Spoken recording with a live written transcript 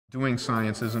Doing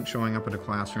science isn't showing up at a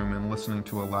classroom and listening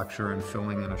to a lecture and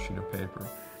filling in a sheet of paper.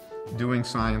 Doing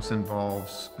science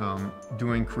involves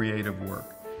doing creative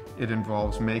work. It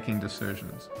involves making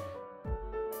decisions.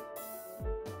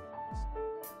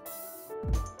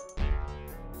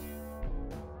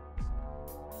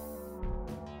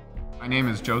 My name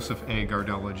is Joseph A.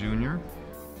 Gardella, Jr.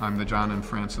 I'm the John and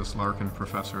Francis Larkin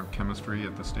Professor of Chemistry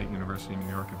at the State University of New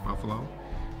York at Buffalo,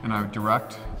 and I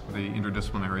direct the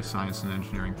Interdisciplinary Science and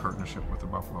Engineering Partnership with the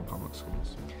Buffalo Public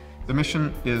Schools. The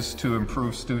mission is to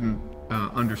improve student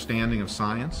understanding of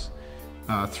science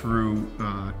through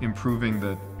improving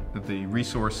the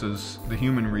resources, the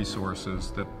human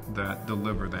resources that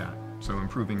deliver that. So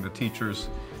improving the teachers'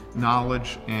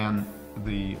 knowledge and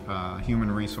the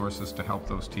human resources to help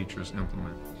those teachers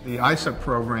implement. The ISEP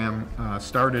program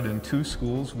started in 2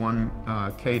 schools, one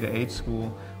K-8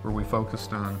 school where we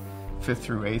focused on 5th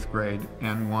through 8th grade,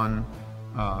 and one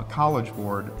college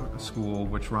board school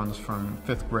which runs from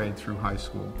 5th grade through high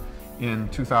school. In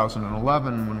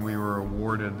 2011, when we were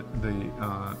awarded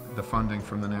the funding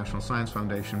from the National Science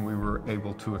Foundation, we were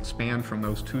able to expand from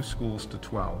those 2 schools to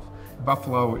 12.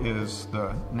 Buffalo is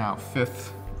the now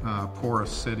 5th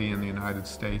poorest city in the United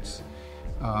States.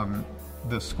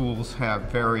 The schools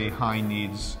have very high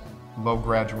needs, low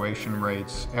graduation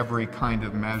rates, every kind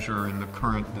of measure in the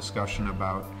current discussion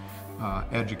about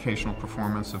educational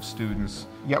performance of students.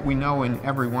 Yet we know in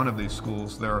every one of these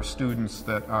schools there are students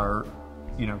that are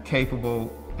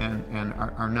capable and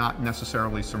are not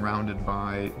necessarily surrounded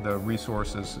by the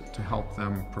resources to help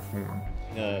them perform.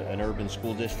 An urban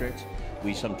school district,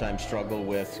 we sometimes struggle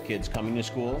with kids coming to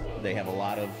school. They have a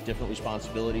lot of different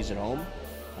responsibilities at home,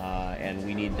 and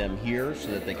we need them here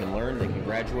so that they can learn, they can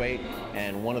graduate,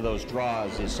 and one of those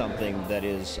draws is something that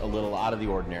is a little out of the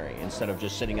ordinary. Instead of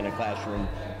just sitting in a classroom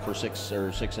for 6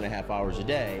 or 6.5 hours a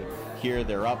day, here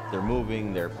they're up, they're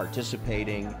moving, they're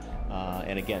participating,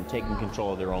 and again, taking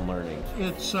control of their own learning.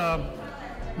 It's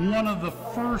one of the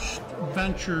first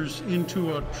ventures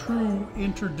into a true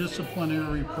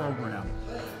interdisciplinary program.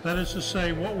 That is to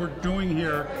say, what we're doing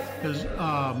here is,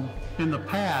 in the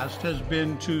past, has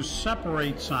been to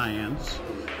separate science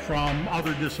from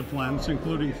other disciplines,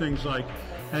 including things like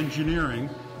engineering.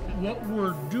 What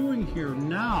we're doing here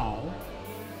now,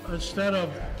 instead of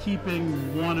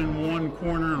keeping one in one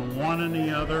corner and one in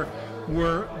the other,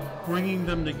 we're bringing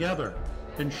them together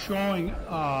and showing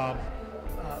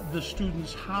the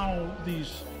students how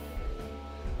these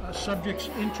subjects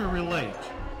interrelate.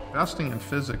 Investing in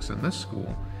physics in this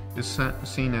school is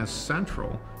seen as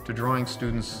central to drawing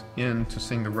students in to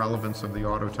seeing the relevance of the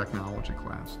auto technology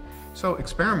class. So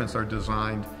experiments are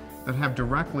designed that have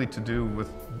directly to do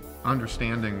with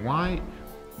understanding why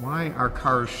are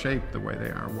cars shaped the way they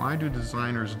are? Why do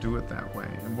designers do it that way?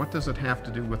 And what does it have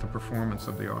to do with the performance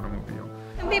of the automobile?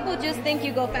 Some people just think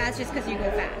you go fast just because you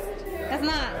go fast. That's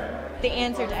not the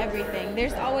answer to everything.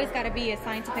 There's always got to be a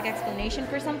scientific explanation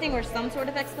for something, or some sort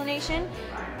of explanation.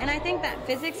 And I think that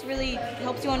physics really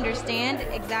helps you understand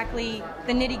exactly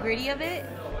the nitty-gritty of it,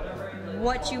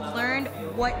 what you've learned,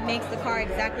 what makes the car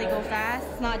exactly go fast.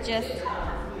 It's not just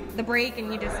the brake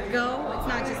and you just go. It's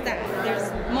not just that.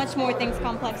 There's much more things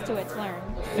complex to it to learn.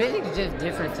 Physics is just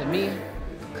different to me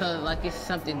because it's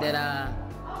something that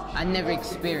I never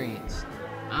experienced.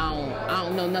 I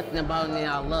don't know nothing about it, and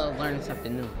I love learning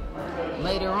something new.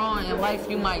 Later on in life,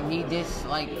 you might need this,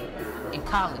 like in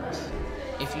college.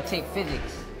 If you take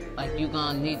physics, you're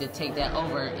gonna need to take that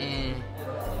over, and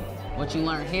what you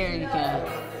learn here,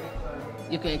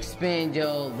 you can expand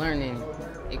your learning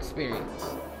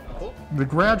experience. The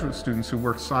graduate students who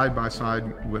work side by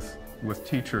side with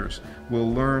teachers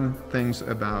will learn things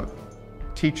about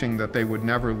teaching that they would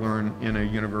never learn in a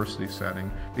university setting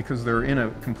because they're in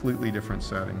a completely different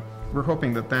setting. We're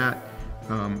hoping that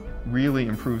really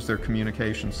improves their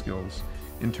communication skills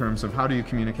in terms of how do you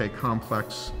communicate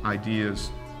complex ideas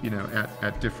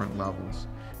at different levels.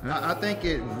 And I think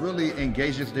it really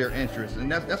engages their interest,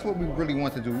 and that's what we really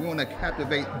want to do. We want to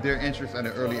captivate their interest at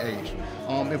an early age.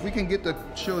 If we can get the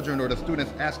children or the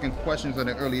students asking questions at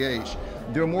an early age,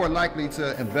 they're more likely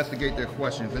to investigate their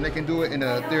questions, and they can do it in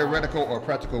a theoretical or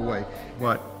practical way.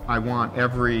 What I want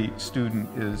every student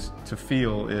to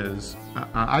feel is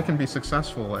I can be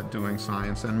successful at doing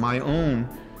science, and my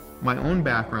own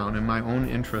background and my own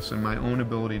interests and my own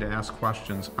ability to ask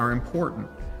questions are important.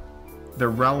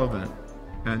 They're relevant.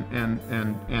 And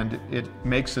it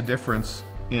makes a difference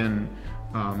in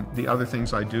the other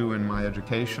things I do in my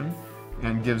education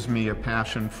and gives me a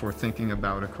passion for thinking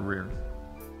about a career.